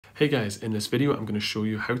Hey guys, in this video I'm going to show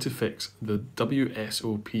you how to fix the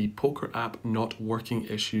WSOP Poker app not working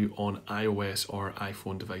issue on iOS or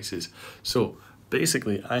iPhone devices. So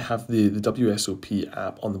basically I have the WSOP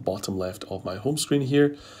app on the bottom left of my home screen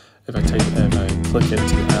here. If I click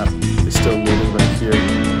into the app, it's still loading right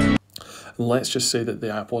here. Let's just say that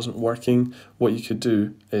the app wasn't working. What you could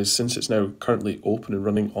do is, since it's now currently open and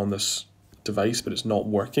running on this device but it's not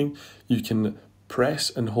working, you can press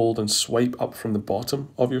and hold and swipe up from the bottom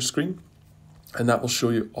of your screen, and that will show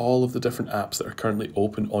you all of the different apps that are currently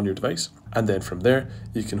open on your device. And then from there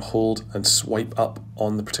you can hold and swipe up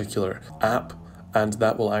on the particular app, and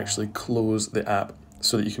that will actually close the app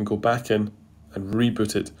so that you can go back in and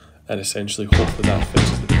reboot it and essentially hope that that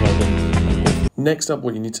fixes the problem. Next up,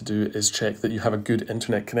 what you need to do is check that you have a good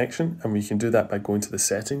internet connection, and we can do that by going to the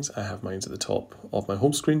settings. I have mine at the top of my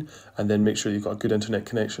home screen, and then make sure you've got a good internet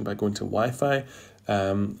connection by going to Wi-Fi.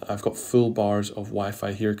 I've got full bars of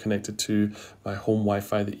Wi-Fi here connected to my home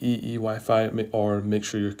Wi-Fi, the EE Wi-Fi, or make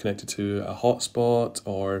sure you're connected to a hotspot,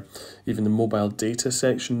 or even the mobile data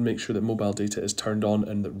section. Make sure that mobile data is turned on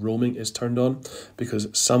and that roaming is turned on, because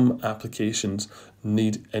some applications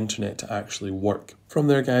need internet to actually work. From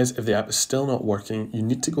there, guys, if the app is still not working, you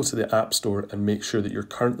need to go to the App Store and make sure that you're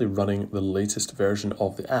currently running the latest version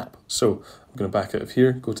of the app. So I'm going to back out of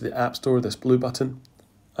here, go to the App Store, this blue button,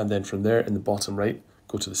 and then from there in the bottom right,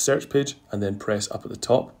 go to the search page and then press up at the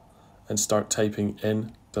top and start typing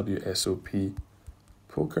in WSOP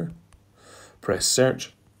Poker. Press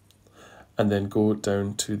search and then go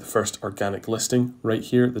down to the first organic listing right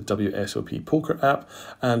here, the WSOP Poker app,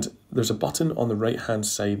 and there's a button on the right hand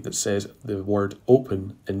side that says the word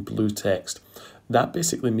open in blue text. That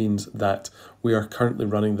basically means that we are currently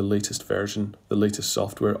running the latest version, the latest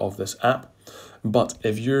software of this app. But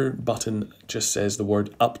if your button just says the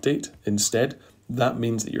word update instead, that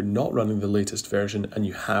means that you're not running the latest version and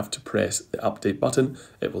you have to press the update button.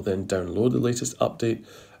 It will then download the latest update,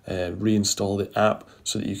 reinstall the app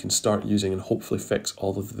so that you can start using and hopefully fix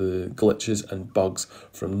all of the glitches and bugs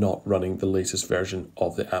from not running the latest version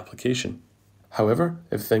of the application. However,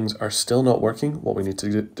 if things are still not working, what we need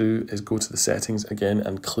to do is go to the settings again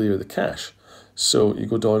and clear the cache. So you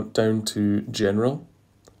go down to General,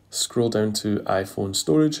 scroll down to iPhone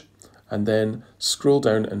storage, and then scroll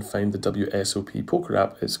down and find the WSOP Poker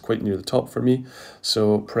app. It's quite near the top for me.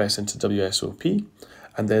 So press into WSOP,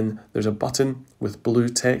 and then there's a button with blue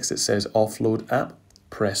text that says offload app.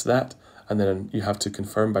 Press that, and then you have to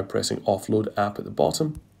confirm by pressing offload app at the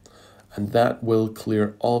bottom, and that will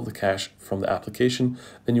clear all of the cache from the application.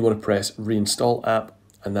 Then you want to press reinstall app,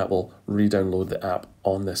 and that will re-download the app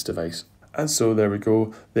on this device. And so there we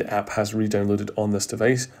go, the app has re-downloaded on this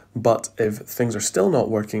device. But if things are still not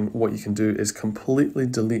working, what you can do is completely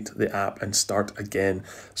delete the app and start again.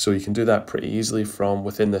 So you can do that pretty easily from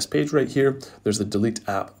within this page right here. There's the delete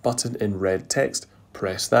app button in red text.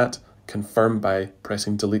 Press that, confirm by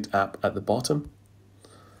pressing delete app at the bottom.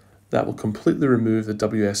 That will completely remove the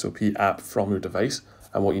WSOP app from your device.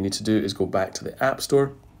 And what you need to do is go back to the App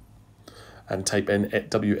Store and type in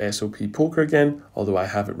WSOP Poker again, although I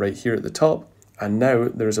have it right here at the top. And now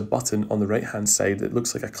there is a button on the right hand side that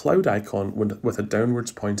looks like a cloud icon with a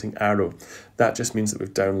downwards pointing arrow. That just means that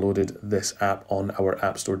we've downloaded this app on our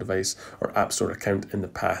App Store device or App Store account in the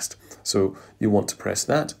past. So you want to press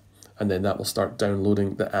that, and then that will start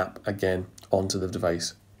downloading the app again onto the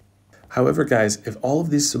device. However, guys, if all of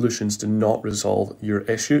these solutions do not resolve your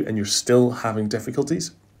issue and you're still having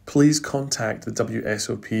difficulties, please contact the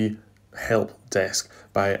WSOP help desk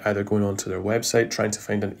by either going onto their website, trying to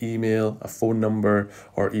find an email, a phone number,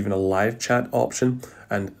 or even a live chat option,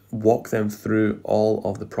 and walk them through all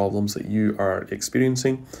of the problems that you are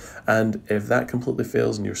experiencing. And if that completely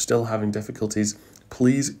fails and you're still having difficulties,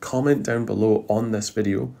 please comment down below on this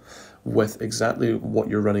video with exactly what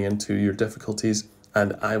you're running into, your difficulties,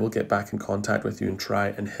 and I will get back in contact with you and try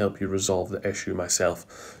and help you resolve the issue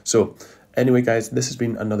myself. So anyway, guys, this has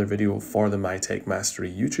been another video for the My Tech Mastery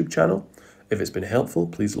YouTube channel. If it's been helpful,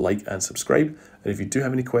 please like and subscribe. And if you do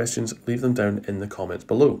have any questions, leave them down in the comments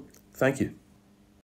below. Thank you.